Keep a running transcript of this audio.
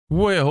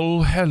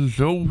Well,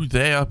 hello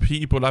there,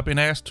 people. I've been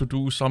asked to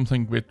do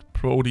something with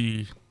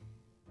Brodie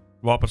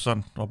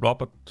Robertson, or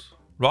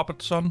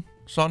Robertson,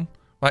 son.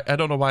 I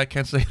don't know why I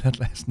can't say that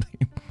last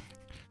name.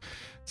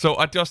 So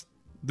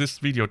this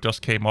video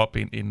just came up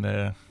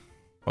on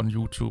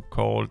YouTube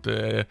called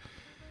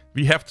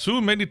 "We have too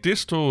many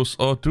distros,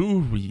 or do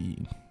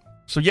we?"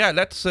 So yeah,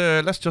 let's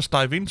just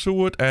dive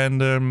into it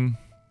and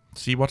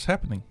see what's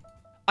happening.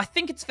 I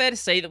think it's fair to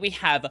say that we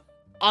have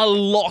a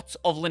lot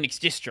of Linux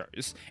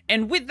distros,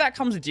 and with that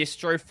comes a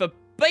distro for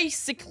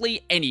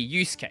basically any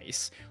use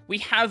case. We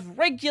have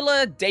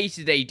regular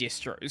day-to-day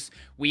distros,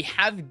 we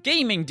have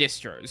gaming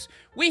distros,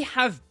 we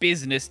have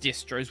business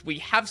distros, we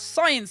have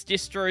science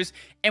distros,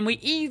 and we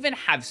even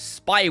have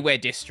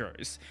spyware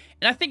distros.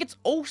 And I think it's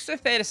also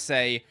fair to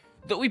say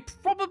that we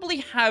probably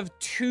have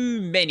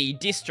too many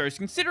distros,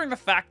 considering the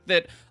fact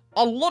that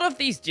a lot of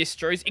these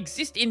distros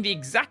exist in the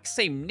exact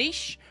same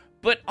niche,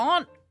 but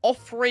aren't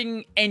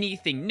offering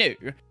anything new.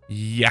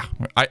 Yeah,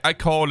 I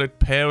call it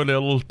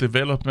parallel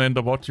development,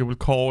 or what you will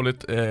call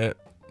it.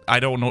 I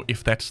don't know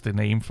if that's the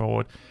name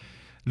for it.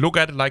 Look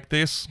at it like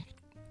this.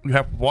 You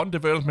have one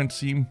development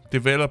team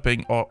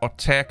developing or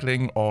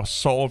tackling or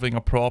solving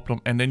a problem,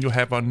 and then you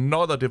have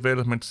another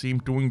development team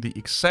doing the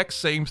exact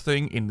same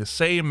thing in the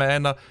same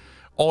manner,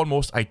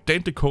 almost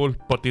identical,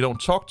 but they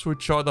don't talk to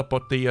each other,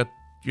 but they are,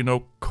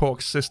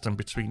 coexistent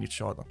between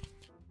each other.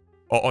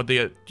 Or they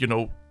are,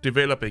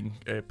 developing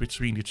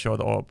between each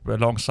other or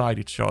alongside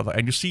each other.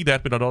 And you see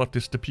that with a lot of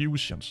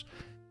distributions.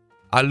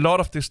 A lot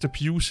of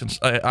distributions,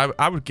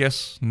 I would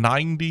guess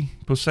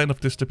 90% of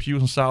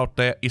distributions out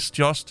there is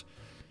just,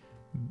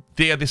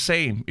 they are the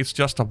same. It's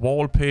just a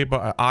wallpaper,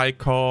 an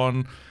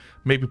icon,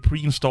 maybe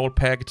pre-installed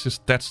packages.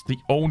 That's the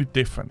only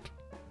different.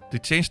 They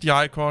change the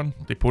icon,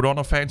 they put on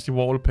a fancy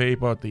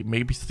wallpaper, they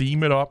maybe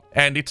theme it up,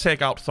 and they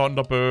take out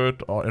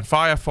Thunderbird or in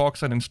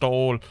Firefox and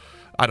install,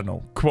 I don't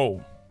know,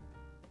 Chrome.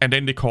 And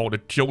then they call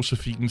it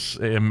Josephine's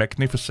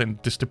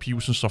magnificent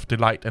distributions of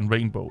delight and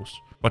rainbows.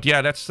 But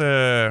yeah, let's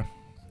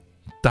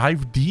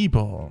dive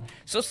deeper.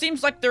 So it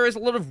seems like there is a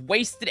lot of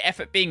wasted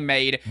effort being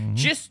made,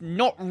 just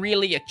not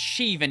really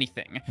achieve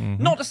anything.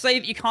 Not to say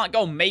that you can't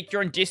go and make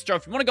your own distro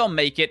if you want to go and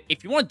make it.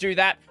 If you want to do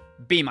that,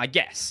 be my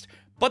guest.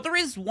 But there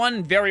is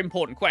one very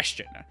important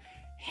question.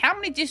 How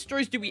many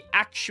distros do we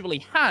actually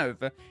have?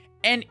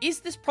 And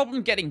is this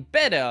problem getting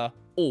better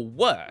or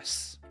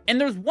worse? And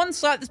there's one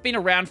site that's been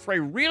around for a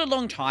really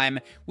long time,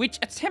 which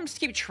attempts to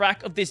keep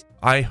track of this.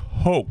 I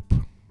hope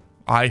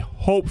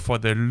for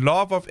the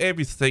love of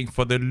everything,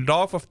 for the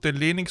love of the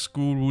Linux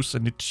gurus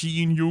and the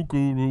GNU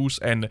gurus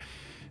and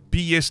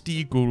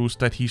BSD gurus,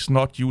 that he's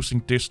not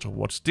using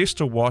DistroWatch.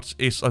 DistroWatch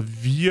is a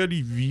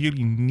really,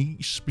 really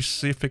niche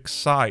specific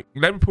site.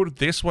 Let me put it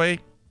this way.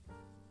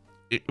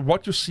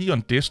 What you see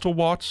on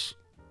DistroWatch,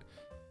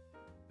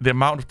 the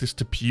amount of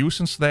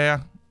distributions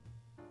there,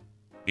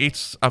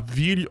 it's a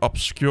really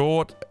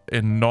obscured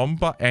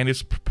number, and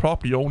it's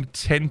probably only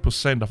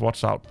 10% of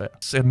what's out there.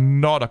 It's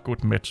not a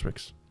good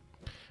metrics.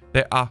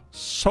 There are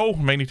so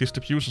many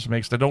distributions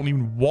makers that don't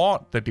even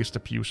want the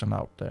distribution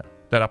out there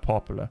that are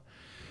popular.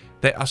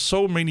 There are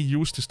so many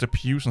used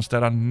distributions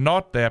that are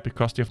not there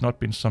because they have not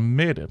been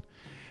submitted.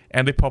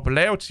 And the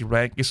popularity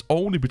rank is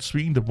only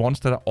between the ones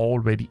that are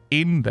already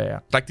in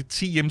there. Like the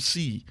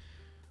TMC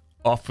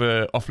of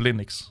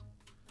Linux.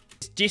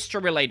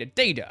 Distro-related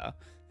data.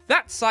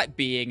 That site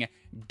being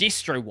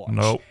DistroWatch.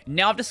 Nope.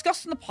 Now, I've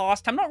discussed in the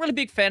past, I'm not really a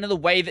big fan of the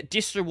way that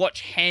DistroWatch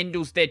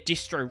handles their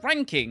distro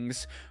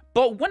rankings,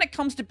 but when it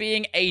comes to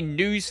being a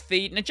news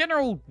feed and a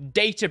general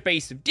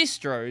database of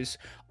distros,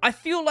 I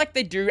feel like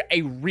they do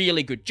a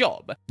really good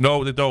job.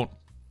 No, they don't.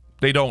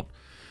 They don't.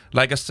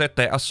 Like I said,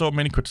 there are so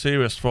many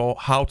criteria for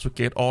how to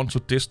get onto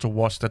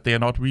DistroWatch that they are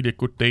not really a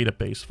good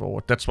database for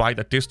it. That's why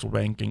the distro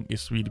ranking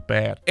is really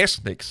bad.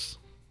 SNX.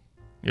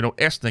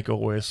 SNX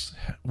OS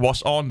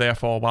was on there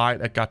for a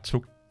while. It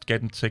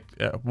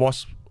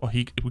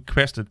he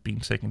requested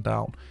being taken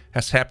down.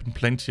 Has happened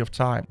plenty of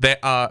time. There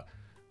are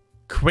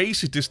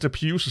crazy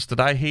distributions that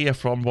I hear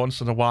from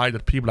once in a while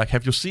that people are like,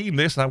 have you seen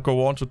this? And I'll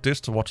go on to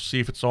DistroWatch to see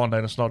if it's on there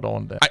and it's not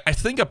on there. I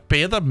think a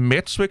better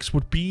metrics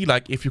would be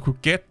like if you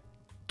could get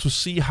to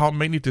see how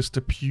many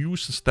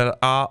distributions that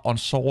are on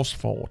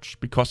SourceForge,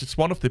 because it's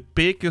one of the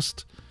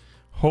biggest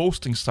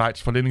hosting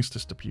sites for Linux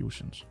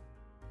distributions.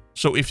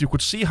 So if you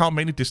could see how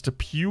many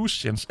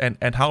distributions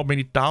and how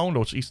many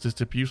downloads each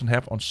distribution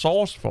have on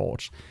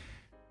SourceForge,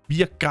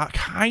 we are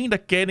kind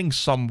of getting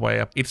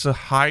somewhere. It's a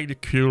highly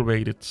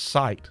curated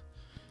site.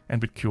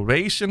 And with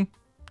curation,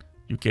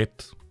 you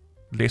get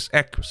less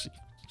accuracy.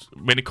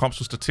 When it comes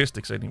to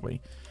statistics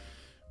anyway.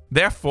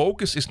 Their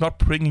focus is not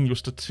bringing you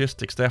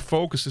statistics. Their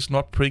focus is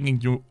not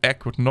bringing you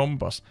accurate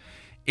numbers.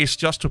 It's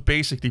just to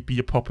basically be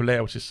a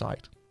popularity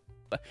site.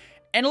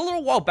 And a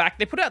little while back,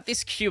 they put out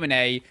this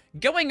Q&A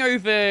going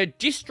over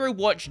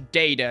DistroWatch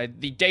data,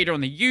 the data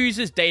on the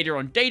users, data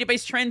on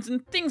database trends,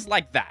 and things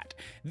like that.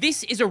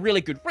 This is a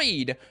really good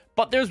read,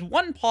 but there's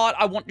one part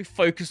I want to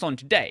focus on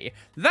today,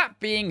 that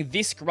being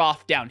this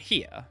graph down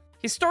here.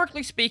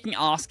 historically speaking,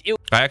 ask, it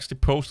I actually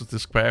posted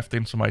this graph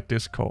into my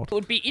Discord.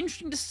 would be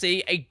interesting to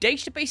see a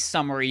database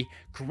summary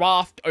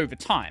graphed over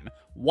time,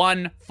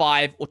 1,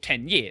 5, or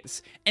 10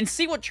 years, and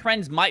see what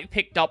trends might be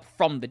picked up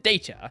from the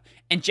data.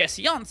 And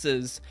Jesse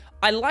answers,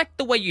 I like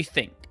the way you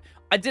think.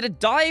 I did a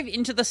dive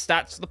into the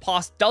stats for the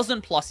past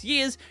dozen-plus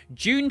years,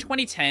 June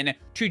 2010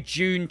 to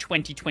June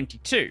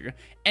 2022,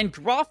 and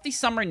graphed the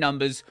summary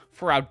numbers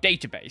for our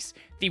database.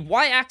 The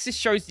y-axis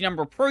shows the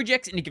number of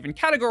projects in a given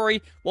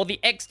category, while the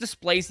x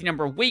displays the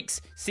number of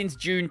weeks since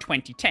June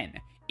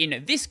 2010.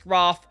 In this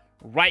graph,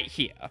 right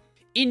here.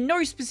 In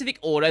no specific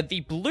order,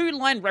 the blue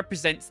line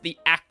represents the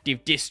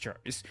active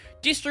distros.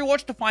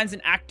 DistroWatch defines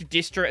an active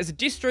distro as a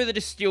distro that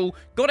has still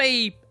got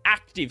a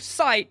active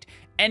site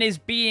and is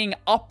being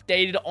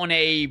updated on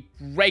a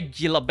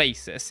regular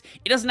basis.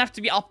 It doesn't have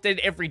to be updated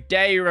every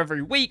day or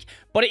every week,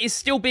 but it is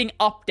still being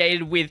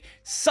updated with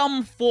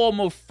some form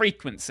of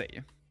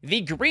frequency.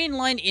 The green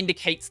line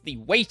indicates the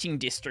waiting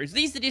distros.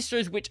 These are the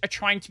distros which are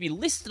trying to be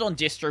listed on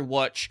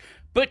DistroWatch,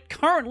 but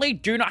currently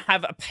do not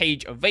have a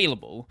page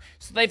available.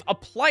 So they've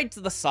applied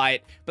to the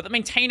site, but the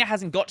maintainer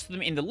hasn't got to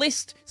them in the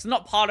list, so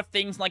not part of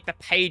things like the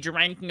page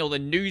ranking or the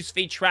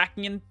newsfeed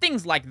tracking and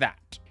things like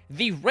that.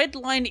 The red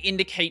line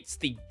indicates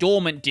the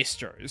dormant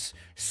distros.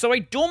 So a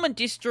dormant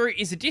distro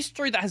is a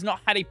distro that has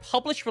not had a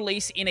published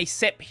release in a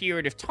set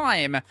period of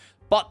time,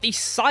 but the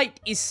site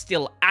is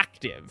still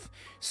active.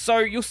 So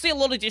you'll see a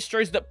lot of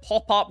distros that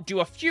pop up, do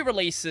a few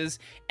releases,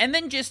 and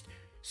then just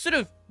sort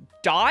of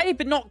die,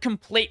 but not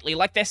completely.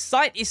 Like their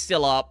site is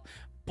still up,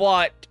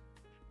 but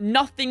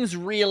nothing's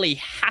really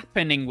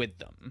happening with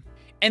them.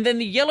 And then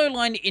the yellow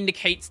line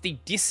indicates the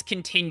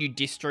discontinued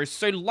distros.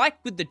 So like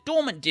with the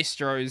dormant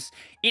distros,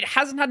 it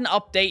hasn't had an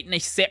update in a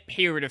set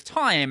period of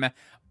time,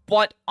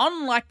 but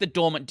unlike the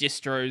dormant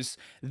distros,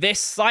 their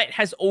site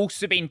has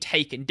also been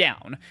taken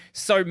down.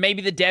 So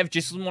maybe the dev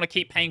just doesn't want to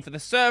keep paying for the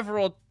server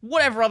or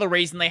whatever other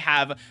reason they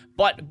have,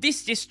 but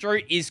this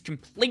distro is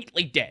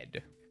completely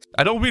dead.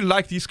 I don't really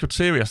like these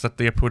criteria that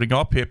they are putting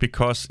up here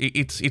because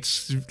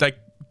it's like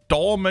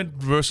dormant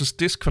versus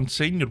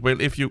discontinued. Well,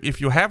 if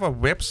you have a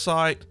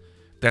website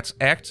that's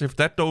active,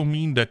 that don't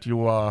mean that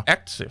you are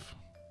active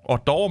or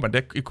dormant.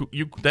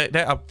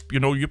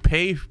 You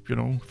pay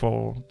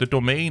for the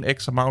domain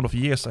X amount of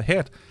years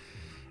ahead,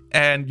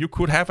 and you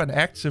could have an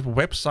active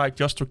website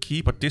just to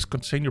keep a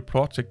discontinued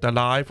project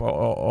alive,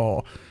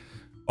 or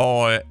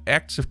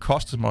active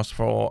customers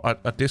for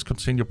a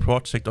discontinued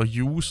project, or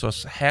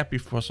users happy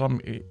for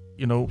some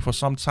for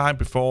some time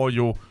before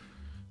you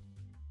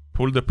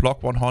pull the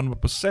plug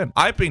 100%.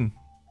 I've been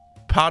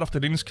part of the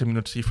Linux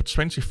community for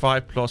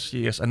 25 plus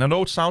years, and I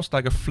know it sounds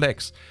like a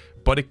flex,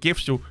 but it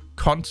gives you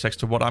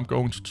context to what I'm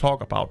going to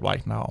talk about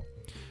right now.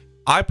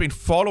 I've been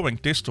following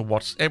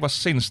DistroWatch ever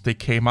since they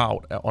came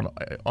out on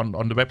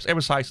the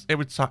website,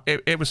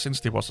 ever since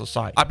there was a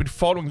site. I've been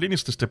following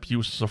Linux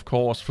distributions, of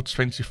course, for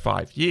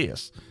 25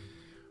 years.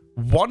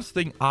 One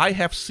thing I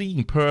have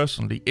seen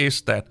personally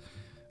is that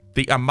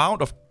the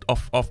amount of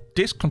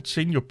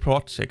discontinued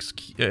projects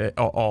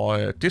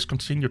or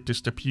discontinued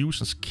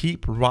distributions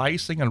keep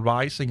rising and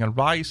rising and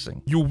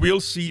rising. You will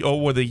see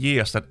over the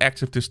years that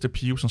active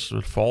distributions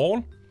will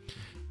fall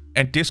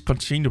and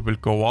discontinued will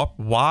go up.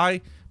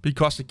 Why?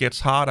 Because it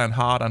gets harder and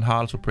harder and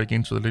harder to break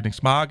into the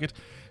Linux market,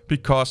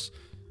 because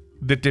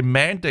the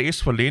demand there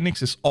is for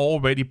Linux is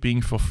already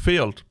being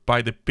fulfilled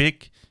by the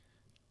big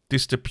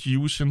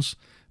distributions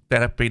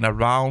that have been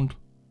around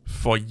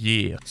for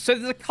years. So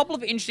there's a couple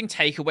of interesting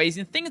takeaways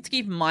and things to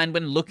keep in mind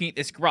when looking at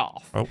this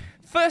graph.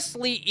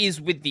 Firstly is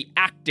with the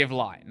active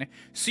line.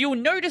 So you'll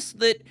notice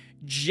that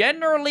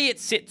generally it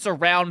sits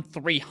around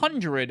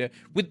 300,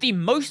 with the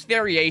most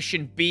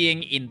variation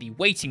being in the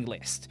waiting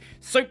list.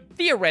 So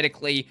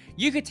theoretically,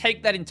 you could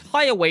take that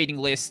entire waiting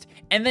list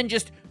and then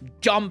just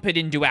dump it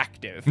into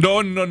active.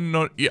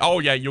 No. Oh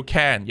yeah, you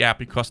can. Yeah,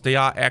 because they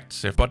are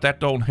active, but that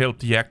don't help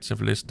the active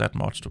list that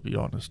much, to be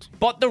honest.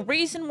 But the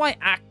reason why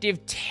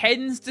active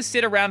tends to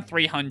sit around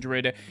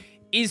 300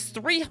 is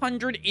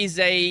 300 is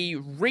a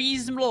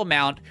reasonable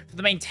amount for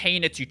the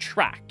maintainer to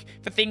track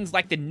for things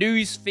like the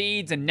news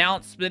feeds,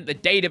 announcement, the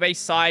database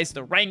size,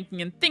 the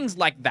ranking, and things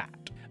like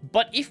that.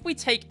 But if we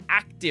take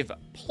active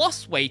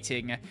plus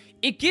waiting,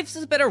 it gives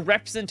us a better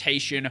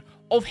representation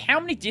of how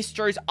many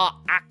distros are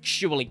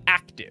actually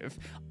active.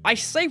 I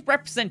say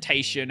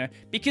representation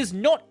because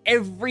not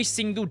every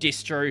single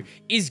distro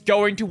is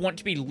going to want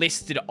to be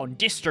listed on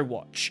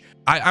DistroWatch.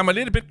 I'm a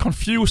little bit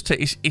confused.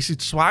 Is it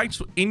trying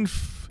to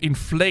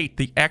inflate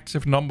the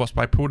active numbers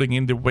by putting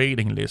in the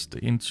waiting list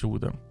into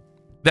them?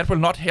 That will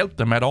not help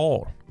them at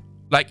all.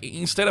 Like,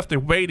 instead of the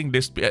waiting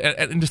list,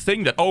 and the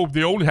thing that, oh,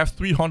 they only have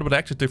 300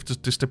 active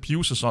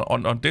distributions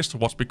on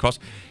DistroWatch because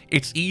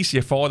it's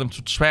easier for them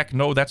to track.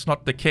 No, that's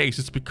not the case.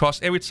 It's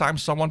because every time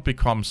someone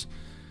becomes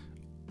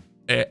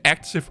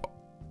active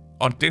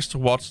on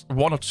DistroWatch,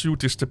 1 or 2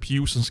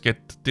 distributions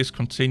get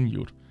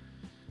discontinued.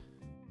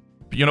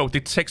 They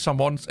take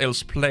someone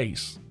else's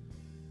place.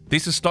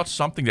 This is not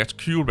something that's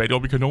curated, or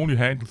we can only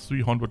handle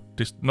 300.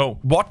 No.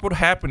 What would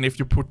happen if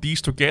you put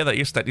these together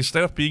is that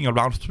instead of being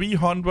around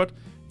 300,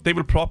 they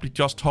will probably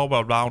just hover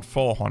around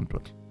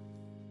 400.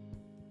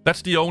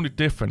 That's the only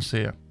difference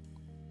here.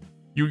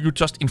 You're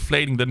just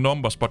inflating the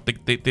numbers, but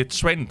the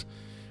trend,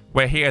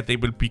 where here they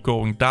will be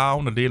going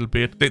down a little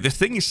bit. The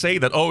thing is say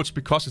that, oh, it's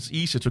because it's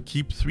easier to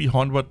keep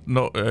 300,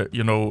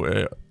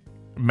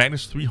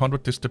 manage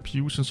 300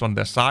 distributions on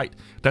their site.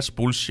 That's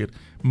bullshit.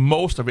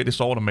 Most of it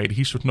is automated.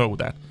 He should know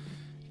that.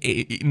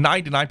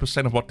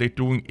 99% of what they're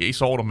doing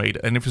is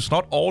automated. And if it's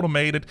not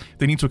automated,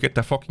 they need to get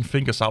their fucking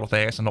fingers out of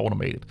their ass and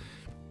automate it.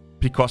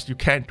 Because you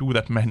can't do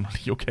that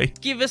manually, okay?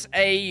 Give us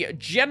a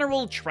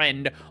general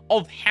trend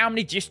of how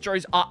many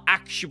distros are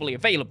actually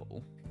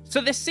available.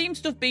 So there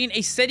seems to have been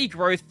a steady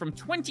growth from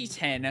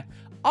 2010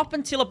 up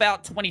until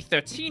about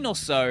 2013 or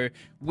so,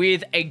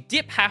 with a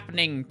dip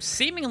happening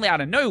seemingly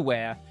out of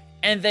nowhere,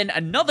 and then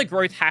another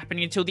growth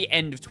happening until the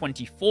end of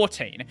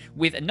 2014,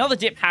 with another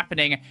dip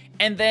happening,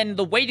 and then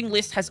the waiting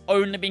list has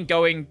only been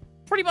going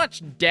pretty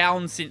much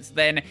down since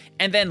then,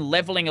 and then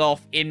leveling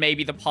off in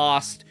maybe the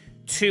past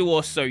 2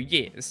 or so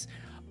years.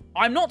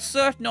 I'm not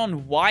certain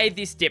on why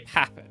this dip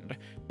happened,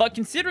 but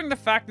considering the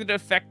fact that it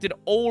affected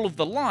all of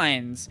the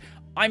lines,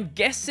 I'm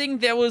guessing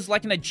there was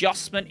like an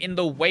adjustment in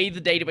the way the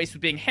database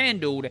was being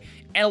handled,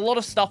 and a lot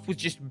of stuff was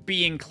just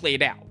being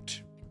cleared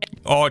out.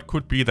 Or it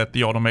could be that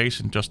the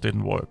automation just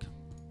didn't work.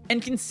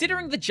 And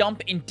considering the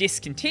jump in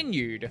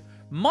discontinued,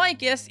 my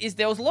guess is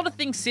there was a lot of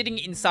things sitting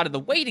inside of the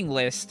waiting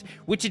list,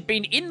 which had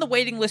been in the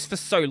waiting list for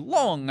so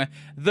long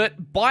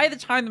that by the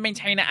time the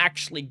maintainer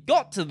actually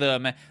got to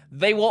them,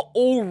 they were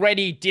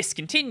already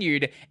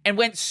discontinued and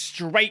went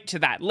straight to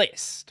that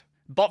list.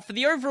 But for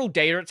the overall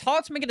data, it's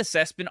hard to make an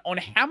assessment on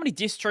how many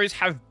distros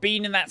have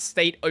been in that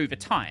state over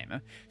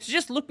time. So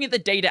just looking at the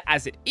data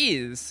as it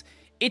is,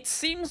 it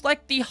seems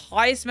like the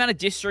highest amount of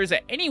distros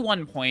at any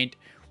one point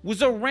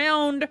was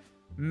around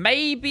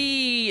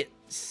maybe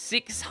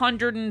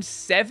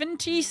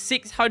 670,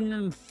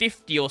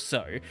 650 or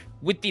so,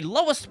 with the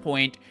lowest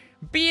point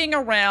being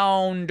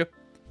around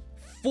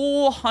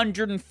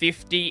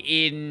 450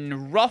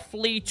 in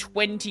roughly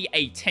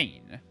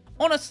 2018.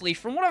 Honestly,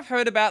 from what I've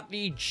heard about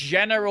the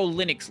general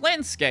Linux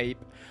landscape,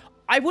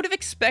 I would have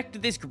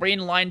expected this green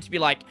line to be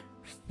like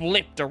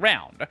flipped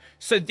around.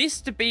 So this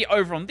to be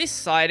over on this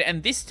side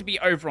and this to be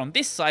over on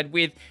this side,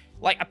 with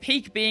like a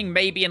peak being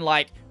maybe in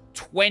like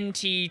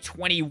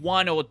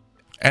 2021 or...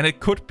 And it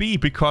could be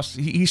because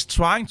he's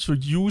trying to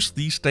use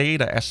these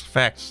data as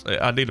facts,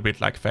 a little bit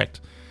like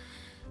fact.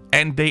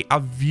 And they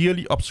are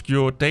really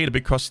obscure data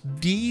because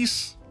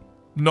these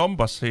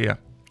numbers here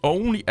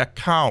only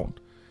account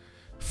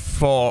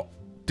for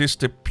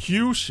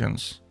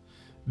distributions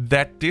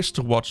that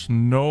DistroWatch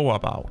know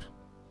about.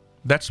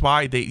 That's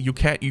why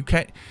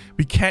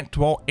we can't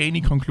draw any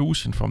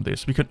conclusion from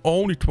this. We can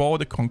only draw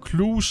the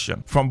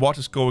conclusion from what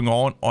is going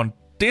on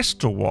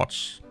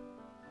DistroWatch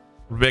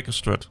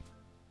registered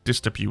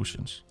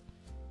distributions,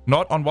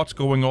 not on what's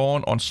going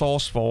on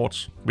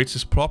SourceForge, which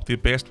is probably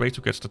the best way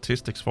to get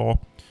statistics for,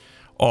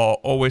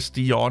 or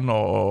OSD on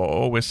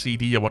or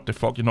OSCD or what the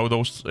fuck,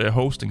 those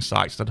hosting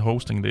sites that are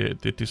hosting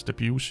the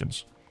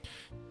distributions.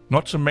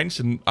 Not to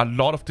mention a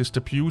lot of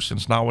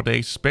distributions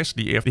nowadays,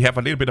 especially if they have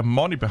a little bit of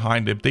money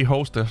behind them, they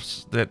host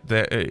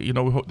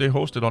they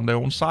host it on their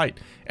own site,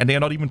 and they are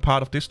not even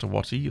part of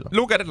DistroWatch either.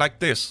 Look at it like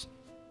this: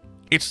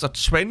 it's a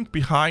trend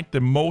behind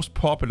the most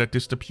popular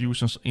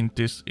distributions in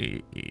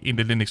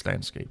the Linux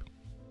landscape.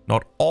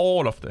 Not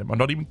all of them are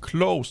not even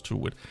close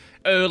to it.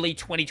 Early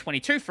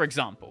 2022, for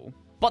example.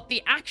 But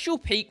the actual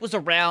peak was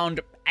around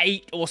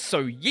 8 or so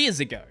years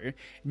ago.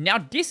 Now,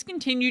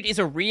 discontinued is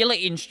a really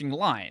interesting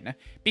line,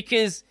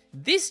 because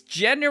this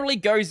generally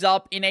goes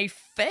up in a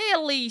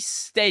fairly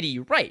steady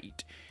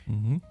rate.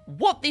 Mm-hmm.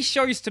 What this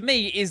shows to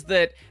me is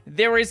that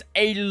there is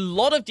a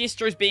lot of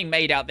distros being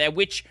made out there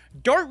which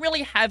don't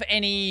really have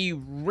any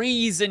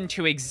reason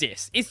to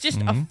exist. It's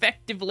just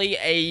effectively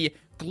a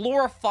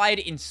glorified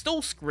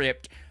install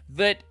script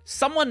that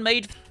someone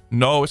made.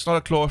 No, it's not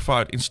a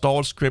glorified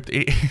install script.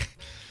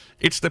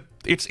 It's the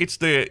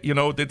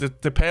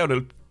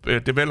parallel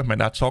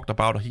development I talked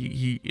about.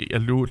 He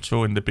alluded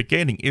to in the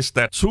beginning, is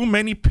that too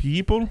many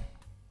people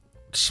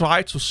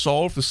try to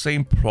solve the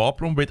same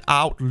problem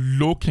without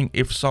looking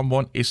if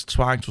someone is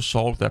trying to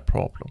solve that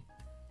problem.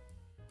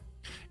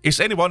 Is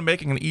anyone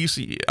making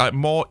a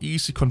more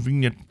easy,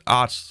 convenient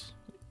arts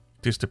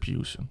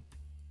distribution?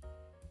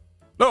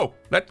 No,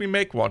 let me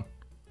make one.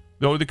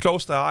 No, they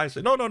close their eyes.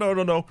 No.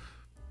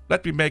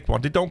 Let me make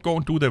one. They don't go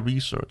and do their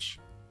research.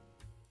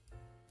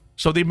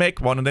 So they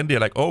make one, and then they're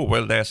like, oh,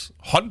 well, there's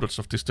hundreds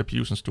of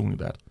distributions doing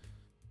that.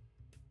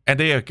 And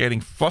they are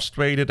getting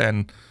frustrated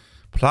and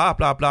blah,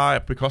 blah, blah,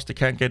 because they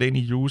can't get any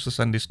users,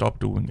 and they stop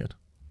doing it.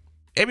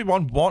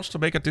 Everyone wants to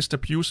make a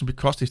distribution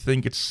because they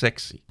think it's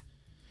sexy.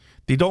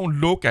 They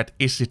don't look at,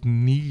 is it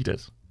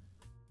needed?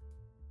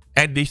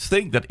 And they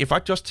think that if I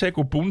just take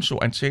Ubuntu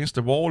and change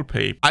the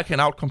wallpaper, I can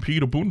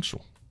outcompete Ubuntu.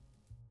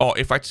 Or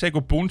if I take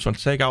Ubuntu and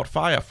take out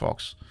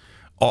Firefox,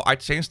 or I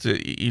change the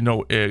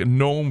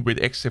GNOME with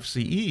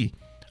XFCE,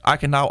 I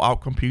can now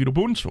outcompete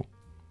Ubuntu.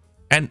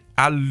 And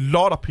a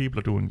lot of people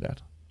are doing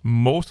that.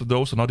 Most of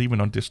those are not even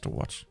on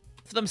DistroWatch.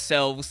 for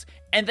themselves,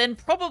 and then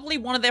probably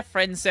one of their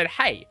friends said,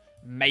 hey,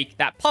 make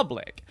that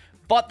public.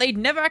 But they'd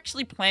never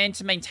actually planned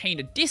to maintain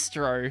a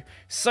distro,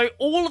 so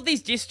all of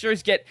these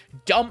distros get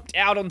dumped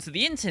out onto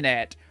the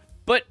internet,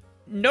 but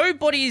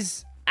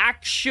nobody's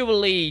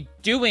actually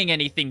doing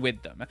anything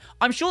with them.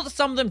 I'm sure that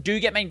some of them do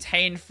get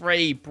maintained for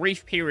a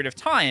brief period of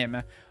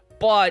time,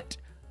 but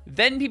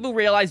then people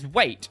realize,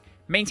 wait,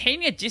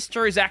 maintaining a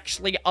distro is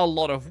actually a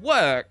lot of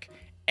work,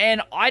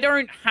 and I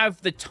don't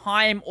have the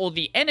time or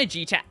the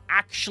energy to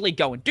actually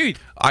go and do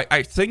that.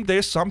 I think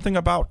there's something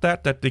about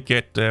that they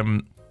get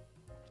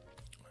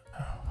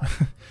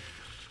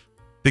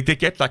they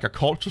get like a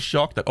culture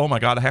shock that, oh my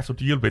god, I have to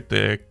deal with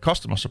the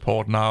customer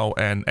support now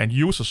and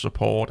user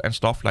support and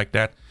stuff like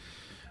that.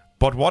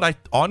 But what I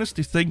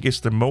honestly think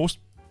is the most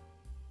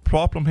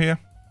problem here,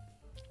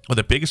 or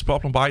the biggest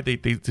problem why they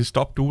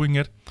stop doing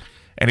it,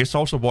 and it's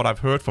also what I've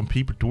heard from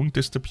people doing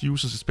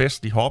distributions,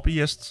 especially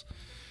hobbyists,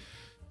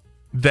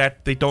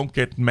 that they don't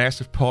get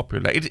massive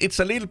popular. It's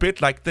a little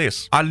bit like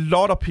this. A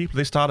lot of people,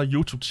 they start a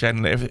YouTube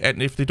channel,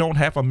 and if they don't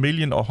have 1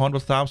 million or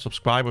 100,000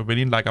 subscribers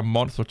within like a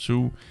month or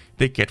two,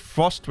 they get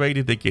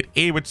frustrated, they get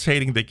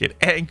irritating, they get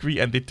angry,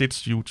 and they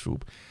ditch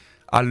YouTube.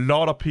 A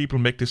lot of people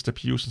make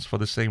distributions for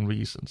the same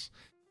reasons.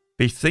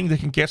 They think they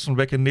can get some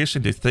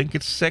recognition, they think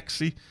it's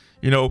sexy.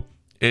 You know,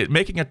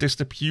 making a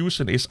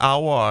distribution is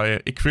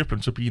our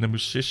equivalent to being a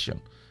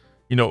musician,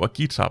 you know, a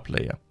guitar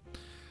player.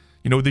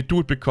 You know, they do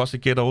it because they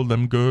get all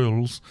them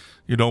girls,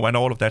 you know, and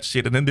all of that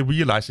shit. And then they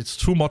realize it's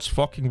too much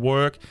fucking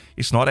work.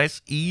 It's not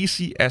as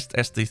easy as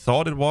they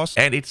thought it was.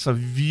 And it's a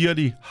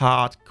really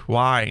hard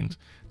grind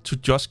to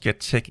just get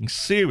taken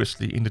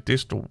seriously in the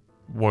distro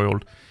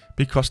world,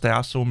 because there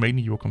are so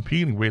many you're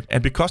competing with.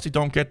 And because they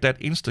don't get that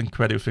instant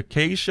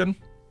gratification,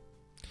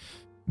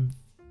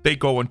 they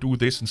go and do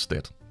this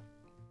instead.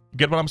 You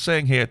get what I'm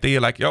saying here? They're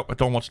like, yo, I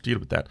don't want to deal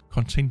with that.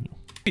 Continue.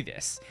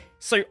 This.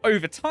 So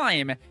over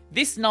time,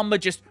 this number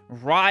just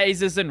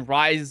rises and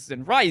rises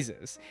and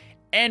rises.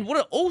 And what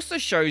it also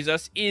shows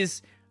us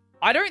is,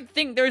 I don't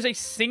think there is a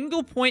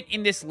single point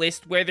in this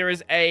list where there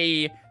is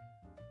a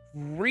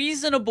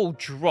reasonable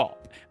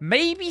drop.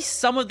 Maybe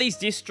some of these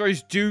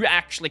distros do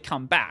actually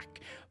come back,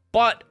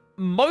 but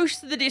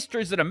most of the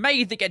distros that are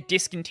made that get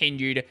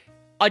discontinued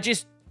are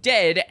just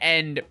dead.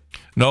 And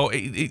no,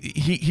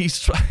 he's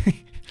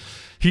trying.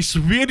 He's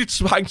really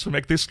trying to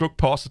make this look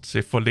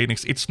positive for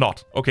Linux. It's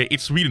not. Okay,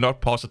 it's really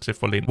not positive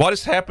for Linux. What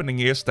is happening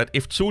is that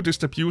if 2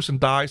 distribution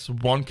dies,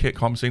 1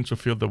 comes in to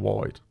fill the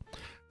void.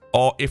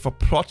 Or if a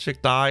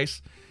project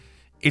dies,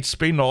 it's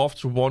spin off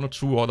to 1 or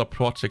 2 other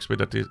projects with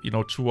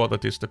 2 other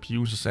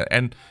distributions.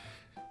 And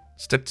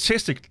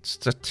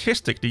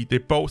statistically, they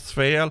both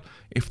fail.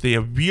 If they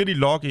are really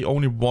lucky,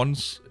 only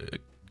once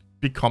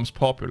becomes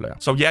popular.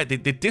 So yeah, they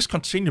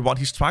discontinue one.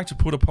 He's trying to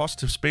put a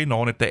positive spin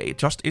on it. There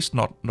just is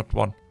not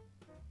one.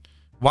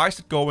 Why is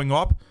it going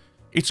up?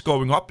 It's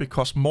going up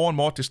because more and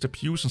more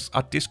distributions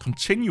are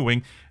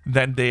discontinuing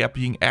than they are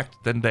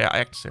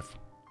active.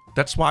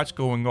 That's why it's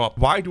going up.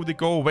 Why do they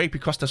go away?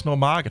 Because there's no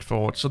market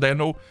for it. So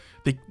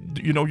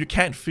you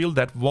can't fill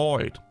that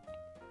void.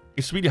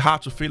 It's really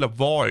hard to fill a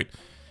void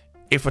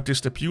if a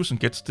distribution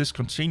gets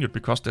discontinued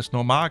because there's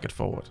no market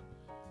for it.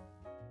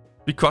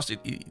 Because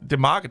the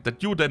market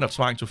that you then are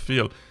trying to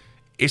fill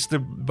is the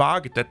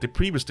market that the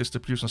previous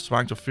distribution is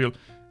trying to fill,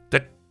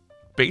 that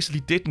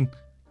basically didn't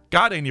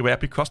got anywhere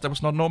because there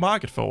was no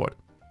market for it.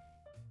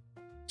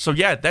 So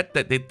yeah,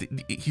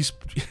 he's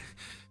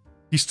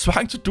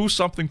trying to do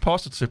something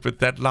positive with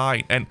that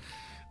line, and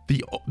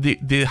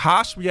the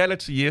harsh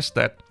reality is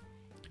that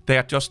there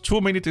are just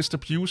too many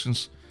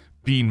distributions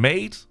being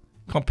made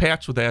compared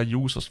to their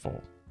users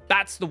for.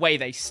 That's the way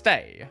they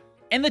stay.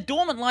 And the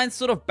dormant line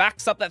sort of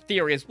backs up that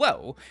theory as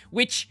well,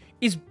 which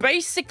is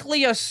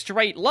basically a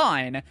straight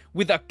line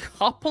with a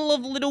couple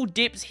of little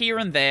dips here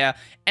and there,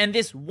 and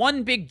this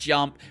one big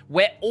jump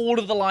where all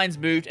of the lines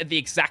moved at the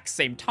exact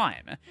same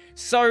time.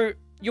 So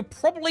you're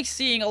probably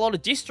seeing a lot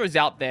of distros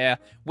out there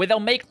where they'll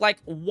make like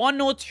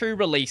 1 or 2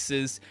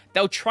 releases,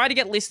 they'll try to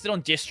get listed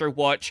on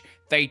DistroWatch,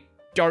 they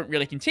don't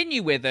really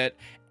continue with it,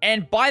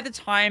 and by the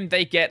time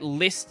they get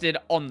listed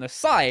on the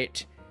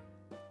site,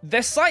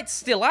 their site's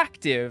still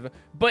active,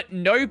 but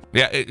no...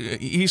 Yeah,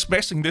 he's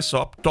messing this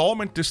up.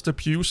 Dormant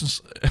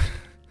distributions,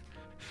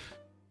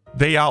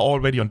 they are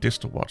already on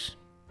DistroWatch.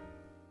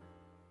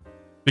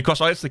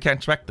 Because else they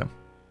can't track them.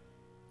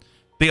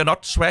 They are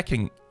not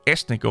tracking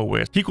Ethnic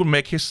OS. He could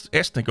make his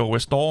Ethnic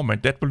OS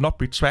dormant. That will not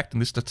be tracked in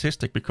this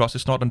statistic because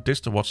it's not on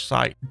DistroWatch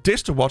site.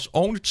 DistroWatch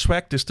only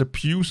track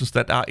distributions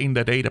that are in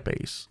the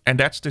database. And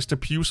that's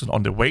distribution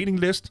on the waiting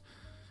list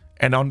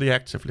and on the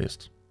active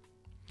list.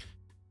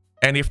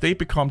 And if they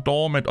become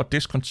dormant or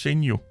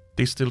discontinue,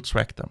 they still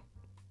track them.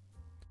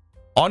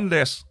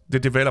 Unless the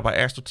developer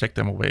asks to take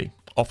them away,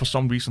 or for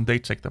some reason they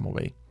take them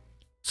away.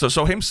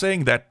 So him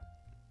saying that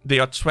they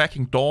are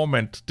tracking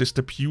dormant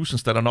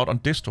distributions that are not on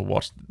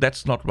DistroWatch,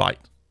 that's not right.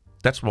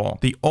 That's wrong.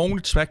 They only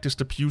track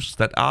distributions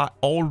that are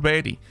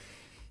already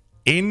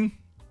in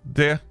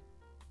the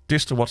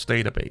DistroWatch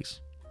database.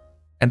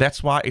 And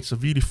that's why it's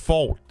really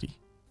faulty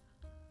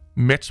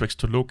metrics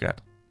to look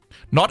at.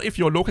 Not if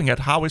you're looking at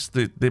how is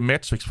the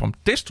metrics from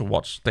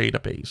DistroWatch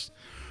database.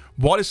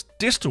 What is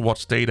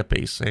DistroWatch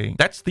database saying?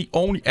 That's the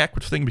only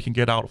accurate thing we can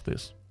get out of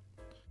this.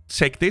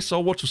 Take this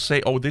over to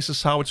say, oh, this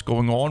is how it's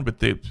going on with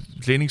the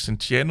Linux in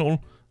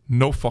general.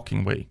 No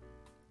fucking way.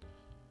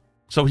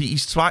 So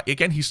he's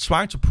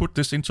trying to put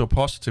this into a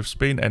positive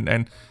spin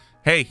and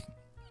hey,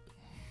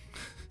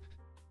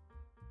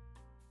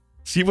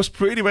 she was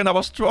pretty when I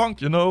was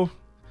drunk, you know.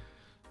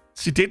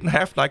 She didn't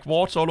have like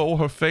warts all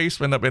over her face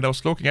when I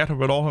was looking at her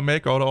with all her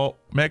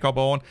makeup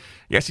on.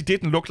 Yeah, she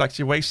didn't look like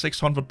she weighs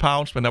 600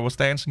 pounds when I was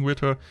dancing with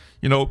her.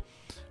 You know,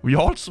 we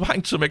all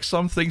trying to make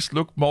some things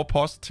look more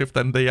positive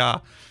than they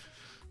are.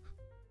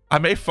 I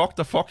may fuck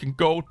the fucking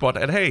goat, but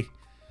hey,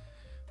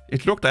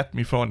 it looked at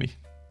me funny.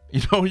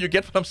 You know, you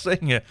get what I'm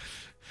saying here.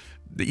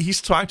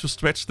 He's trying to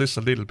stretch this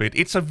a little bit.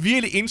 It's a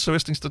really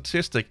interesting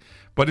statistic,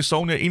 but it's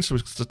only an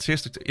interesting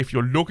statistic if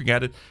you're looking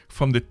at it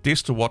from the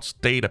DistroWatch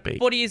database.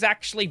 Nobody has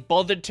actually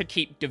bothered to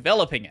keep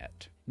developing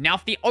it. Now,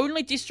 if the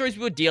only distros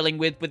we were dealing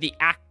with were the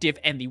active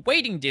and the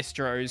waiting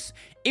distros,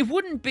 it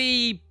wouldn't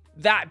be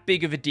that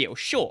big of a deal.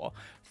 Sure,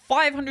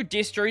 500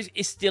 distros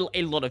is still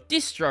a lot of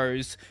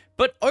distros,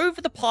 but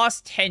over the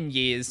past 10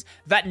 years,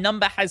 that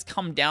number has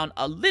come down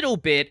a little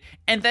bit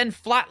and then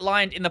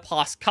flatlined in the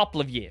past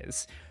couple of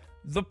years.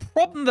 The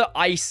problem that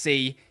I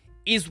see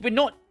is we're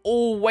not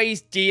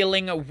always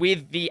dealing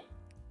with the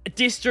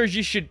distros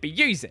you should be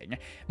using.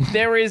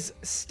 There is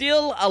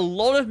still a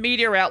lot of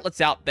media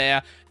outlets out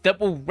there that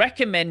will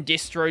recommend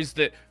distros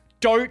that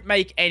don't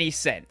make any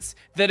sense,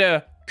 that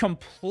are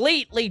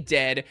completely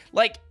dead.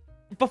 Like,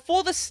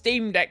 before the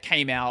Steam Deck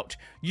came out,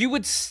 you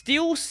would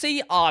still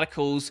see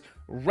articles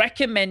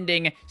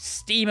recommending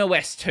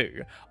SteamOS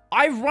 2.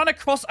 I've run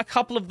across a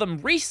couple of them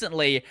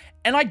recently,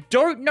 and I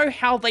don't know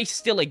how they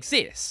still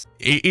exist.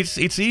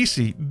 It's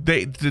easy.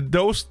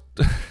 Those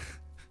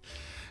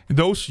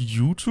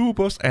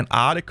YouTubers and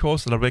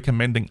articles that are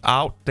recommending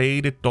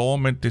outdated,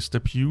 dormant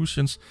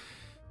distributions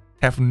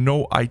have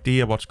no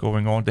idea what's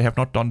going on. They have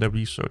not done their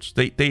research.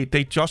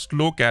 They just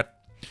look at,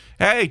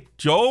 hey,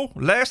 Joe,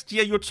 last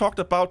year you talked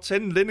about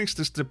 10 Linux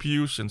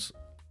distributions.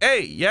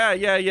 Hey,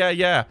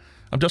 yeah.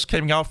 I'm just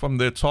coming out from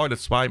the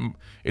toilets while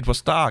it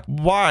was dark.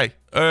 Why?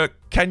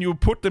 Can you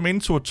put them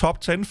into a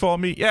top 10 for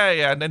me?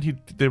 Yeah. And then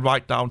they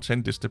write down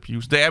 10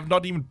 distributions. They have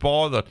not even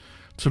bothered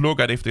to look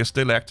at if they're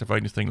still active or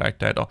anything like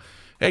that. Or,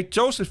 hey,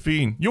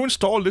 Josephine, you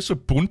installed this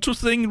Ubuntu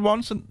thing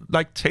once,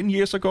 like 10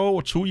 years ago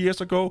or 2 years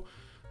ago?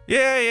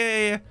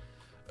 Yeah.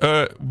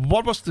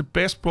 What was the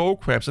best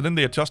programs? And then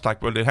they're just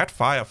like, well, it had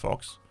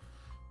Firefox.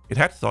 It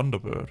had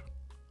Thunderbird.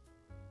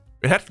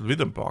 It had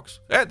Rhythmbox.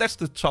 That's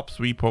the top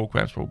 3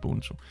 programs for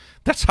Ubuntu.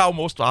 That's how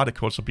most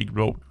articles are being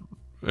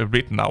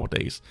written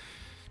nowadays.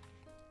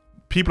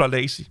 People are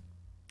lazy.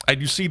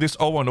 And you see this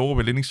over and over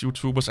with Linux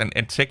YouTubers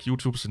and tech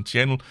YouTubers in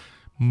general.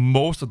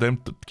 Most of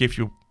them give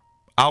you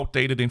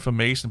outdated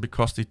information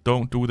because they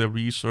don't do their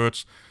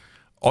research.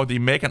 Or they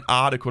make an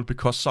article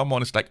because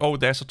someone is like, oh,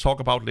 there's a talk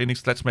about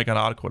Linux, let's make an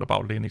article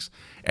about Linux.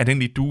 And then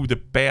they do the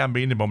bare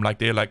minimum,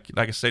 like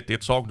I said, they're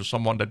talking to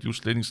someone that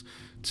used Linux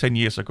 10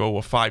 years ago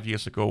or 5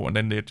 years ago, and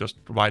then they're just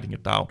writing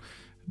it down.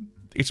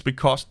 It's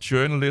because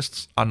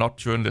journalists are not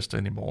journalists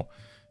anymore.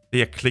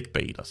 They are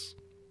clickbaiters.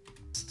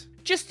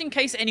 Just in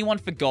case anyone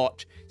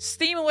forgot,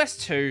 SteamOS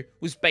 2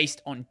 was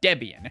based on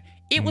Debian.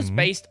 It was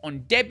based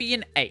on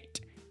Debian 8.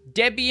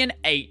 Debian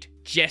 8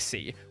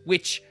 Jessie,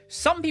 which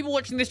some people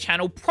watching this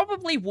channel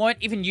probably weren't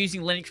even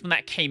using Linux when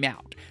that came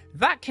out.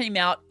 That came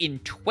out in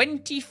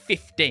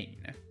 2015.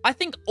 I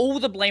think all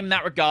the blame in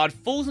that regard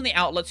falls on the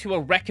outlets who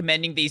are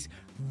recommending these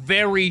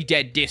very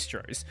dead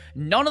distros.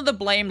 None of the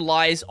blame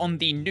lies on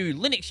the new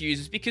Linux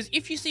users, because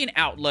if you see an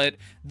outlet...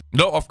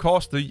 No, of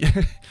course,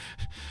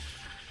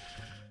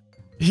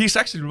 he's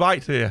actually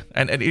right here,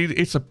 and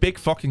it's a big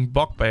fucking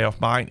bugbear of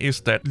mine,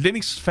 is that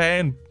Linux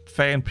fan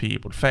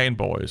people,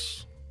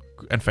 fanboys,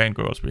 and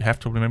fangirls, we have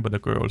to remember the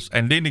girls,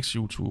 and Linux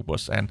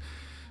YouTubers, and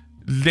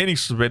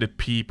Linux Reddit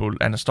people,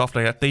 and stuff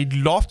like that, they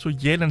love to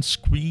yell and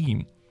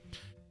scream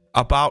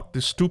about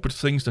the stupid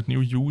things that new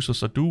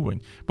users are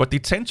doing, but they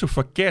tend to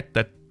forget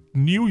that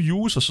new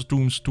users are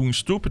doing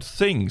stupid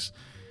things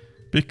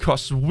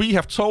because we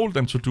have told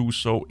them to do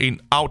so in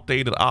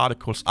outdated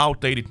articles,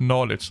 outdated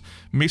knowledge,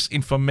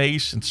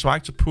 misinformation,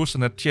 trying to push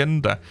an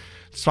agenda,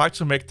 try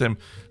to make them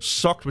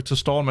suck with the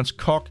Stallman's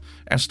cock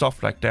and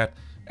stuff like that.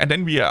 And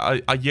then we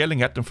are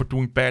yelling at them for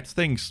doing bad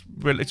things.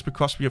 Well, it's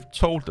because we have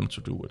told them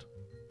to do it.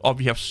 Or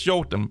we have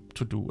showed them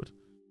to do it.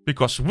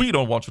 Because we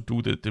don't want to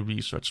do the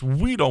research.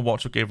 We don't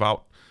want to give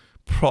out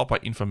proper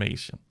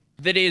information.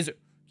 That is,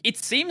 it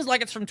seems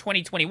like it's from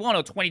 2021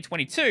 or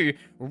 2022,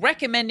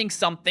 recommending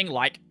something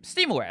like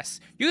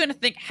SteamOS. You're going to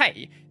think,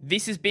 hey,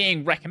 this is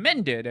being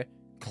recommended.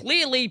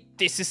 Clearly,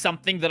 this is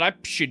something that I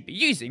should be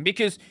using.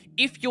 Because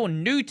if you're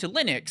new to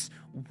Linux,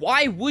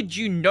 why would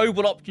you know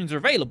what options are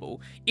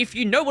available? If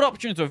you know what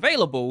options are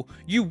available,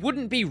 you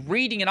wouldn't be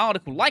reading an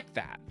article like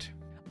that.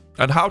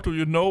 And how do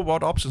you know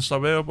what options are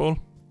available?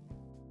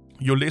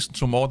 You listen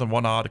to more than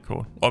one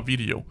article or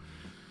video.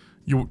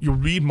 you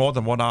read more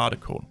than one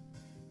article.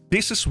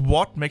 This is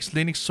what makes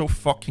Linux so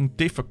fucking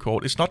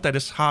difficult. It's not that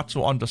it's hard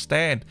to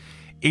understand.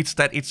 It's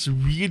that it's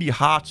really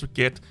hard to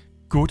get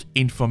good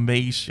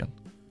information.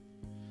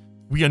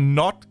 We are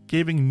not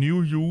giving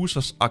new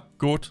users a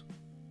good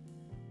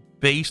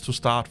base to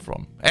start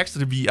from.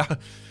 Actually,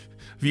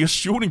 we are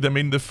shooting them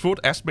in the foot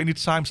as many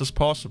times as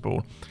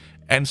possible.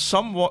 And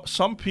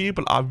some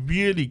people are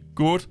really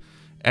good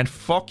and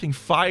fucking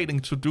fighting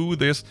to do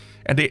this.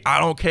 And I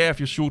don't care if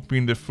you shoot me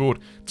in the foot.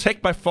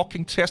 Take my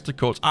fucking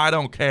testicles. I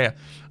don't care.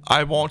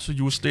 I want to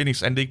use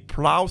Linux. And they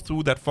plow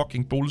through that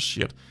fucking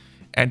bullshit.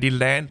 And they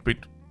land with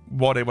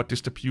whatever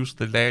distribution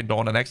they land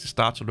on and actually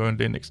start to learn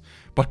Linux.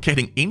 But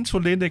getting into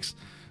Linux,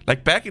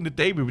 like back in the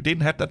day where we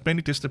didn't have that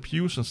many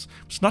distributions,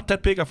 it's not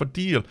that big of a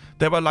deal.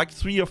 There were like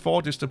 3 or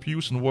 4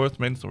 distributions worth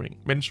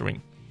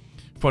mentoring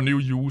for new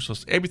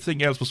users.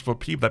 Everything else was for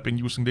people that have been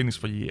using Linux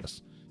for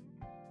years.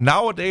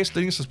 Nowadays,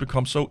 Linux has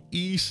become so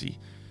easy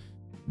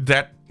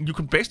that you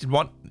can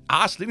basically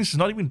ask Linux is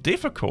not even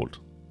difficult.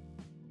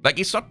 Like,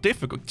 it's not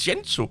difficult.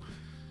 Gentoo.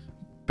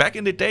 Back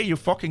in the day, you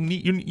fucking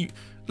need...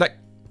 like,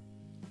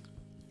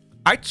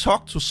 I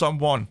talked to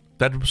someone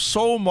that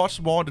so much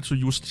wanted to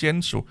use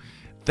Gentoo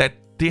that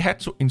they had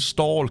to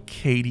install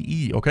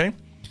KDE, okay?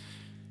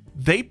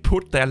 They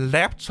put their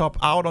laptop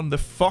out on the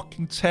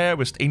fucking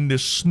terrace in the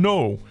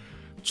snow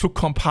to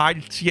compile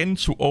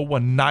Gentoo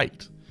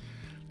overnight.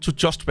 To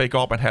just wake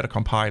up and have a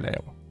compile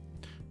error.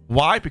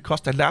 Why?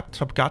 Because the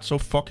laptop got so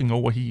fucking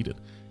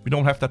overheated. We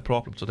don't have that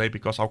problem today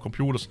because our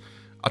computers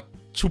are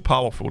too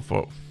powerful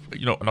for,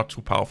 not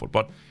too powerful,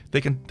 but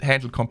they can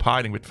handle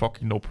compiling with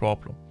fucking no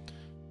problem.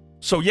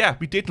 So yeah,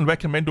 we didn't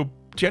recommend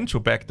Gentoo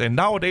back then.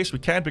 Nowadays we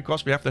can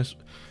because we have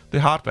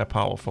the hardware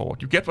power for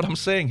it. You get what I'm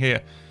saying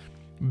here?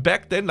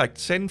 Back then, like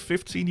 10,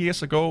 15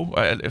 years ago,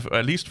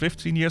 at least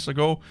 15 years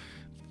ago,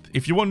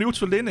 if you were new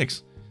to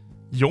Linux,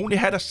 you only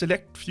had a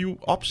select few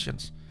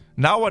options.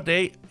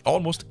 Nowadays,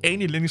 almost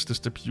any Linux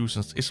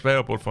distributions is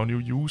available for a new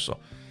user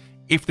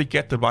if they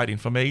get the right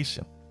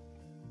information.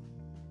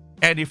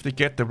 And if they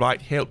get the right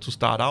help to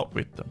start out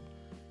with them.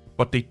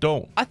 But they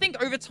don't. I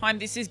think over time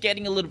this is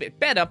getting a little bit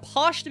better,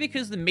 partially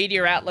because the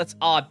media outlets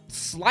are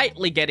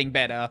slightly getting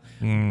better,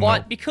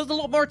 but because a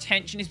lot more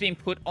attention is being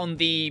put on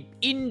the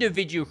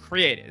individual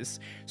creators.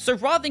 So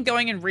rather than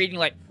going and reading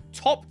like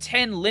top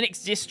 10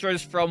 Linux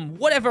distros from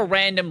whatever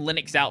random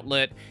Linux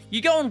outlet,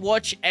 you go and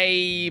watch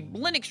a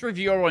Linux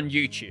reviewer on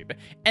YouTube,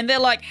 and they're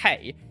like,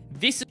 hey,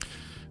 this is...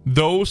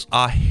 Those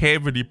are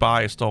heavily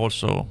biased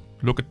also.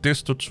 Look at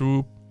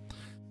DistroTube.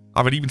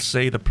 I would even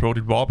say that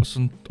Brodie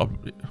Robertson,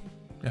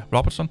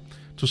 Robertson,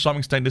 to some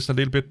extent is a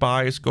little bit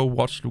biased. Go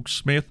watch Luke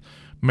Smith,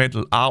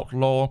 Mental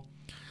Outlaw.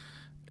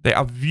 There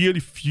are really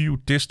few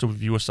distro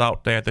reviewers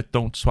out there that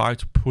don't try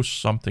to push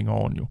something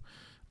on you.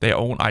 Their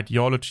own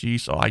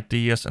ideologies or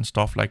ideas and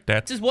stuff like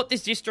that. This is what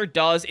this distro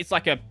does. It's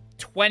like a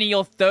 20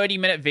 or 30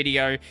 minute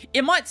video.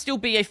 It might still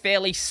be a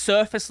fairly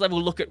surface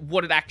level look at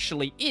what it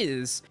actually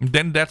is.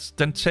 Then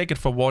take it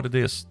for what it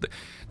is.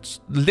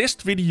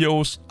 List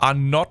videos are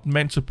not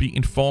meant to be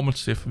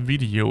informative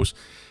videos.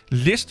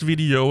 List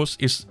videos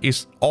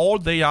is all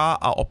they are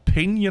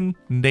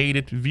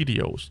opinionated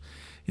videos.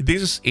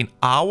 This is, in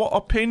our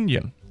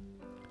opinion,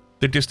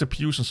 the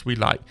distributions we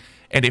like.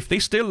 And if they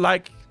still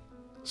like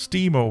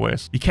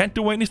SteamOS, you can't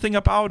do anything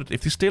about it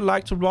if they still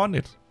like to run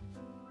it.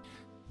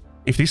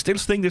 If they still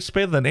think it's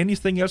better than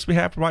anything else we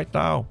have right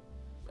now.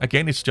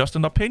 Again, it's just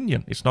an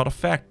opinion. It's not a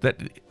fact.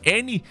 That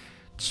any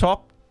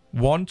top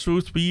 1,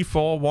 2, 3,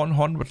 4,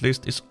 100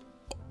 list is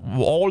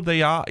all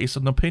they are is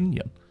an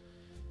opinion.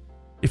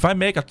 If I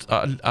make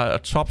a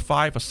top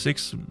 5 or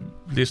 6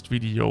 list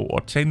video or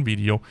 10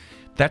 video,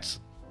 that's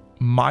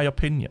my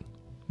opinion.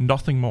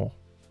 Nothing more.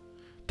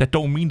 That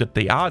don't mean that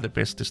they are the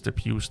best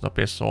distribution or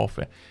best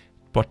software.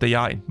 But they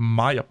are, in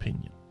my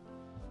opinion.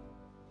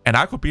 And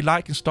I could be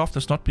liking stuff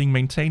that's not being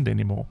maintained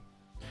anymore.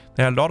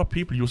 There are a lot of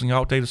people using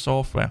outdated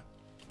software.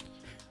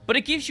 But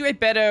it gives you a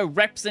better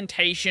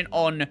representation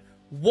on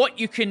what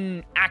you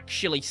can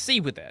actually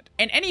see with it.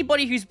 And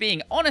anybody who's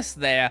being honest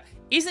there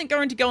isn't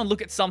going to go and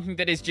look at something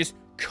that is just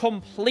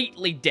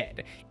completely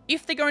dead.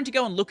 If they're going to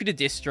go and look at a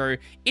distro,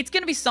 it's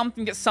going to be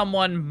something that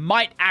someone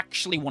might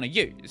actually want to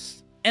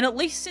use. And at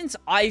least since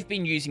I've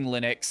been using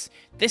Linux,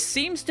 there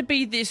seems to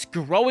be this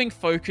growing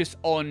focus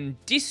on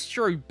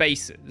distro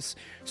bases.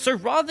 So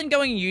rather than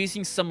going and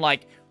using some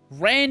like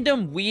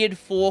random weird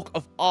fork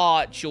of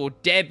Arch or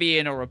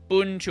Debian or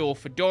Ubuntu or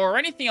Fedora or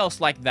anything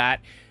else like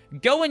that,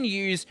 go and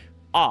use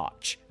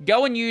Arch,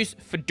 go and use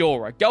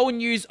Fedora, go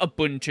and use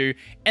Ubuntu,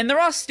 and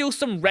there are still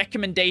some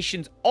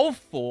recommendations of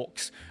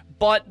forks,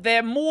 but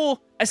they're more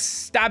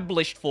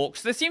established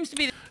forks. There seems to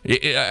be...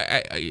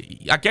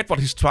 I get what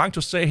he's trying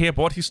to say here,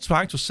 but what he's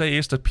trying to say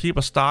is that people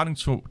are starting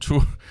to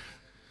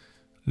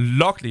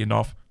luckily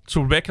enough,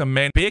 to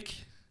recommend big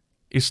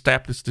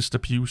established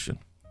distribution.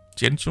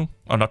 Gentoo,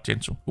 or not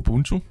Gentoo,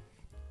 Ubuntu,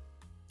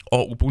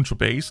 or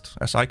Ubuntu-based,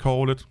 as I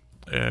call it.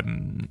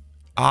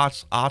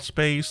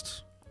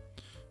 Arch-based,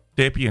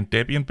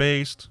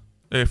 Debian-based,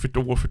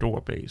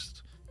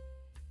 Fedora-based.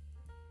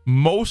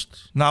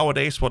 Most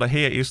nowadays what I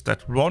hear is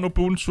that run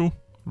Ubuntu,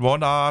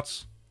 run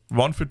Arch,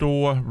 run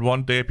Fedora,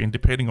 run Debian,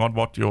 depending on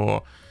what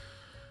your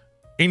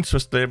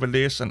interest level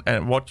is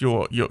and what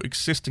your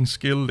existing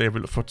skill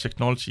level for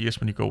technology is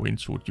when you go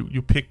into it.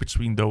 You pick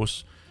between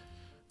those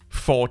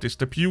 4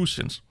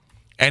 distributions.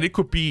 And it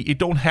could be, it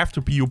don't have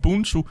to be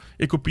Ubuntu,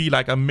 it could be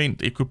like a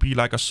Mint, it could be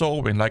like a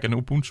Zorin, like an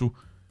Ubuntu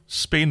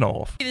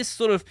spin-off. This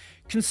sort of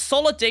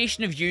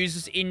consolidation of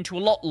users into a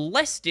lot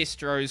less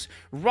distros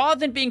rather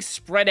than being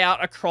spread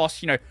out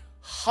across, you know,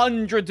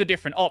 hundreds of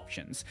different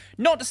options.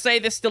 Not to say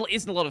there still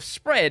isn't a lot of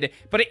spread,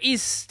 but it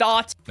is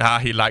starting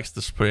He likes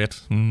the spread.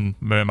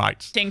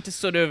 Mermaids. To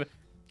sort of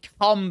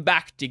come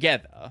back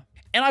together.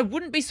 And I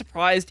wouldn't be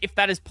surprised if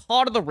that is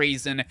part of the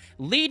reason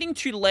leading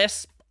to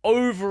less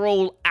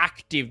overall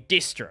active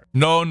distro.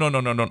 No.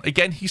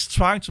 Again, he's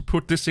trying to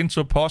put this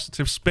into a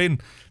positive spin.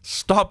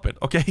 Stop it,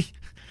 okay?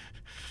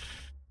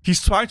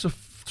 He's trying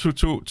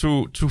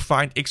to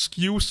find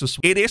excuses.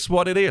 It is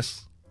what it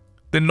is.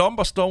 The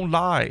numbers don't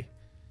lie.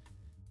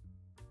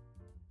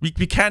 We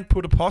can't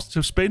put a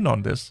positive spin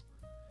on this.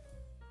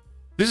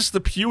 This is the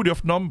beauty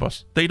of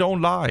numbers. They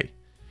don't lie.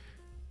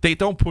 They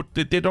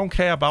don't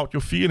care about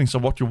your feelings or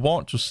what you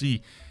want to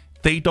see.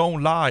 They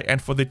don't lie.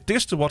 And for the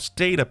Distros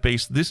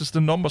database, this is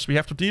the numbers we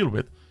have to deal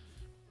with.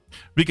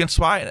 We can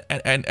try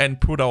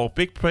and put our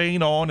big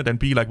brain on it and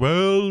be like,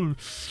 well,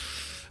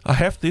 I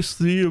have this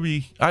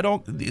theory.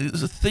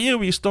 The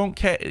theories don't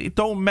care. It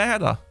don't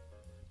matter.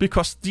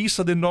 Because these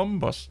are the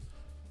numbers.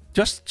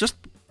 Just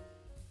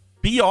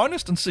be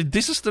honest and say,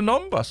 this is the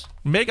numbers.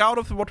 Make out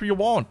of it what you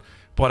want.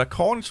 But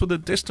according to the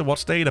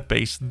Distros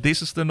database,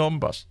 this is the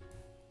numbers.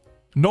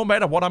 No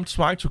matter what I'm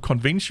trying to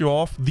convince you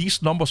of,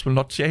 these numbers will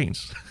not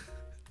change.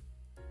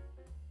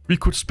 We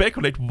could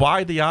speculate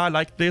why they are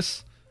like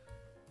this.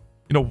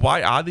 You know,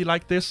 why are they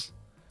like this?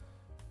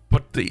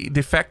 But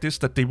the fact is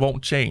that they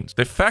won't change.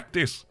 The fact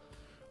is,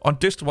 on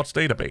Distros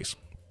database,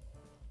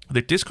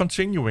 the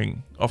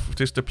discontinuing of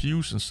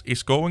distributions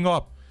is going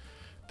up.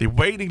 The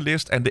waiting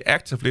list and the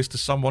active list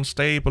is somewhat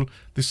stable.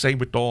 The same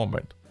with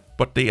dormant.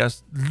 But they are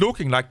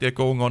looking like they're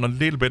going on a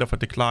little bit of a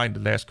decline the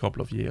last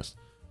couple of years.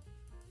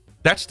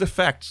 That's the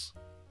facts.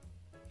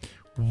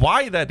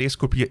 Why that is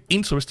could be an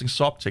interesting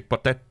subject,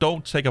 but that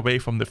don't take away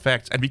from the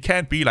facts. And we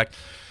can't be like,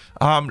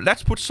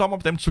 let's put some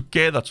of them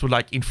together to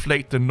like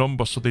inflate the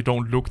numbers so they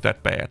don't look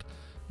that bad.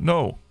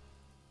 No.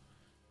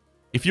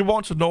 If you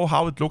want to know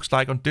how it looks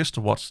like on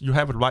Distros, you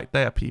have it right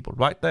there, people.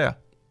 Right there.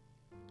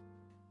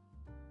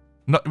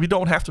 No, we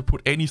don't have to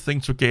put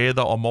anything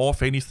together or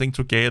morph anything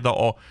together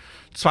or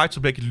try to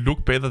make it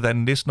look better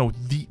than this. No,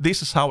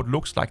 this is how it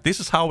looks like. This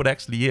is how it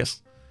actually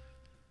is.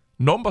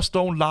 Numbers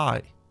don't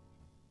lie.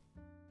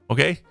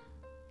 Okay?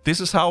 This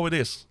is how it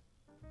is.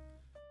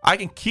 I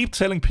can keep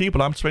telling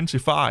people I'm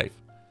 25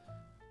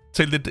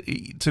 till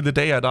the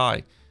day I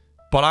die.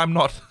 But I'm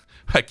not.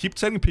 I keep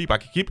telling people, I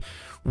can keep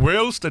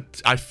wills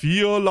that I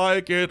feel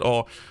like it,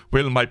 or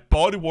will my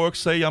body work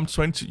say I'm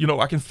 20. You know,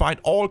 I can find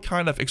all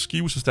kind of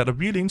excuses that are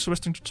really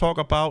interesting to talk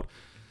about.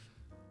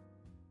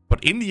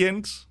 But in the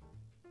end,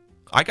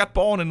 I got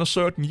born in a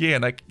certain year,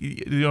 and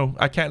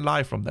I can't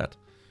lie from that.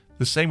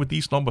 The same with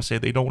these numbers here,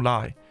 they don't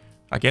lie.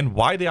 Again,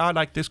 why they are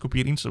like this could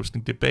be an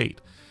interesting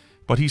debate.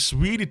 But he's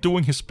really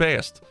doing his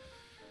best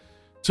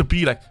to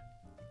be like,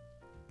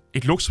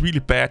 it looks really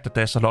bad that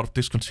there's a lot of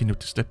discontinued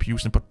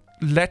distribution, but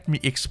let me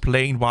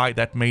explain why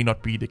that may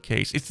not be the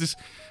case. It's this,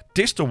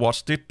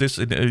 Distros did this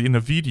in a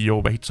video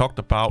where he talked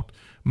about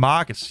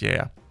market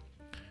share.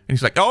 And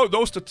he's like, oh,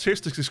 those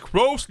statistics is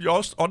grossly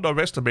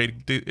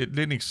underestimating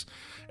Linux.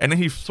 And then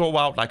he throw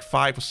out like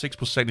 5 or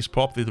 6% is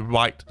probably the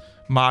right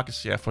market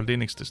share for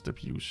Linux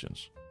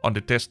distributions on the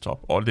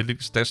desktop or the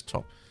Linux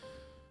desktop.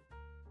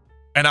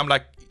 And I'm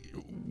like,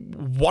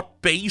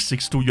 what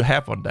basics do you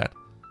have on that?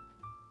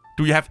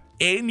 Do you have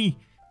any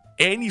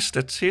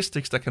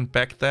statistics that can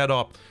back that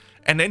up?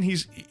 And then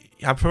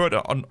I've heard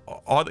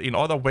in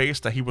other ways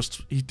that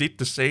he did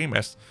the same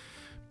as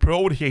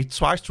Brodie. He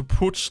tries to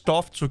put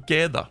stuff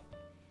together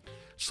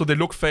so they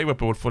look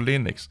favorable for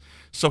Linux.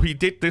 So he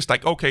did this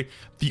like, okay,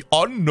 the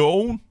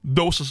unknown,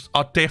 those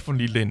are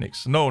definitely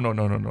Linux.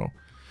 No.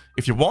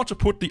 If you want to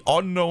put the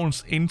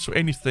unknowns into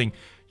anything,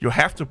 you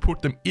have to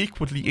put them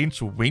equally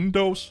into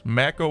Windows,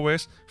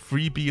 macOS,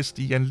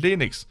 FreeBSD, and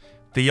Linux.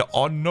 They are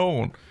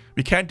unknown.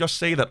 We can't just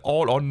say that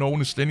all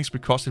unknown is Linux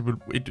because it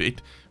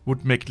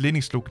would make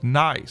Linux look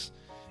nice.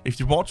 If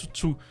you want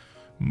to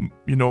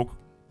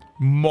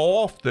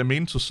morph them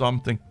into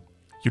something,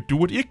 you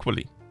do it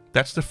equally.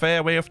 That's the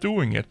fair way of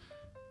doing it.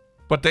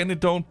 But then you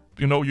don't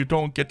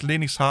get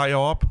Linux higher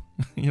up.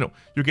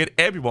 You get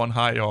everyone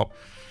higher up.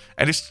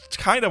 And it's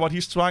kind of what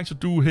he's trying to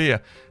do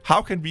here.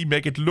 How can we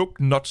make it look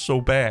not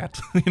so bad?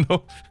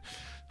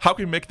 How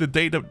can we make the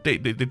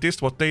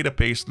Distros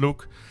database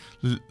look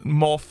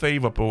more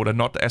favorable and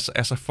not as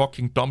a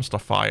fucking dumpster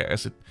fire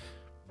as it,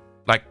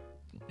 like,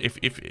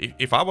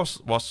 if I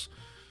was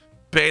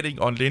betting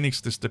on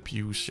Linux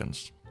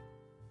distributions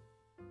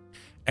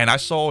and I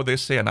saw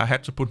this here and I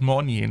had to put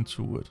money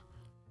into it,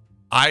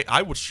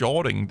 I was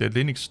shorting the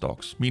Linux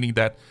stocks, meaning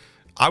that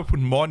I would put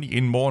money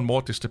in more and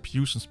more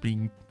distributions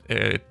being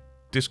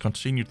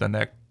discontinued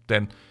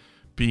than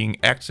being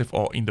active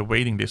or in the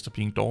waiting list or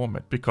being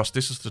dormant, because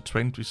this is the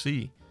trend we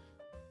see.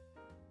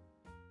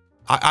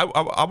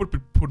 I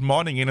would put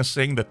money in as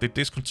saying that the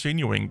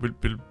discontinuing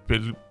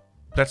will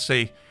let's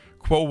say,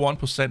 grow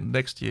 1%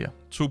 next year,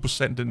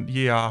 2% the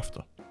year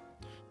after.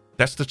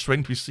 That's the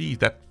trend we see.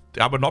 That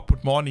I will not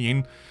put money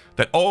in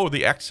that, oh,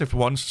 the active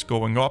ones is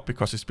going up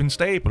because it's been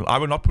stable. I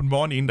will not put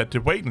money in that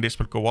the waiting list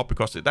will go up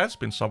because that's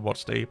been somewhat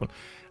stable.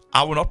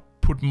 I will not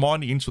put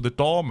money into the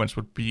dormants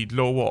would be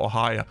lower or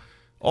higher,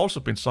 also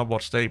been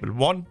somewhat stable.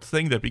 One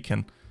thing that we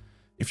can,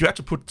 if you had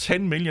to put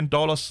 $10 million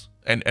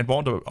and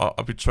want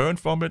a return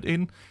from it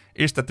in,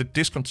 is that the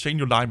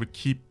discontinue line will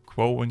keep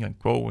growing and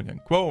growing and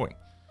growing.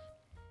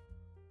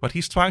 But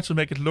he's trying to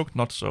make it look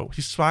not so.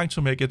 He's trying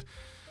to make it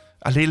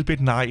a little bit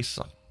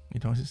nicer.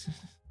 You know,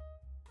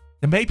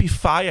 there may be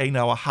fire in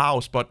our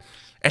house, but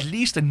at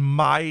least in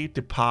my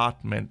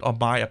department or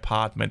my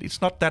apartment,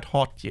 it's not that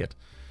hot yet.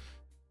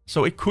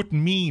 So it could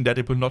mean that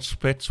it will not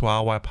spread to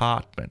our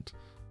apartment.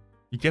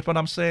 You get what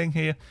I'm saying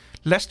here?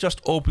 Let's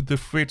just open the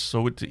fridge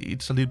so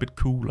it's a little bit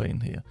cooler in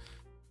here.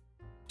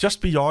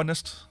 Just be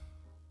honest.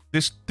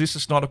 This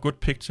is not a good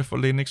picture for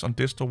Linux on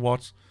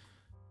DistroWatch.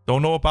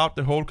 Don't know about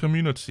the whole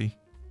community,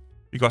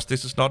 because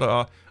this is not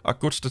a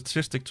good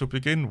statistic to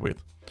begin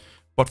with.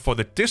 But for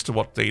the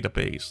DistroWatch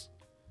database,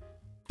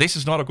 this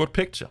is not a good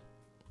picture.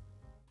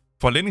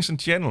 For Linux in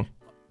general,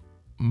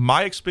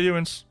 my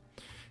experience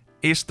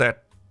is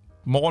that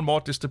more and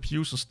more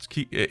distributions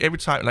keep, every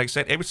time, like I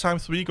said, every time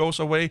 3 goes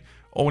away,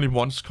 only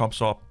 1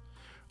 comes up.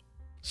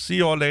 See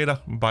you all later.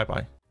 Bye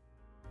bye.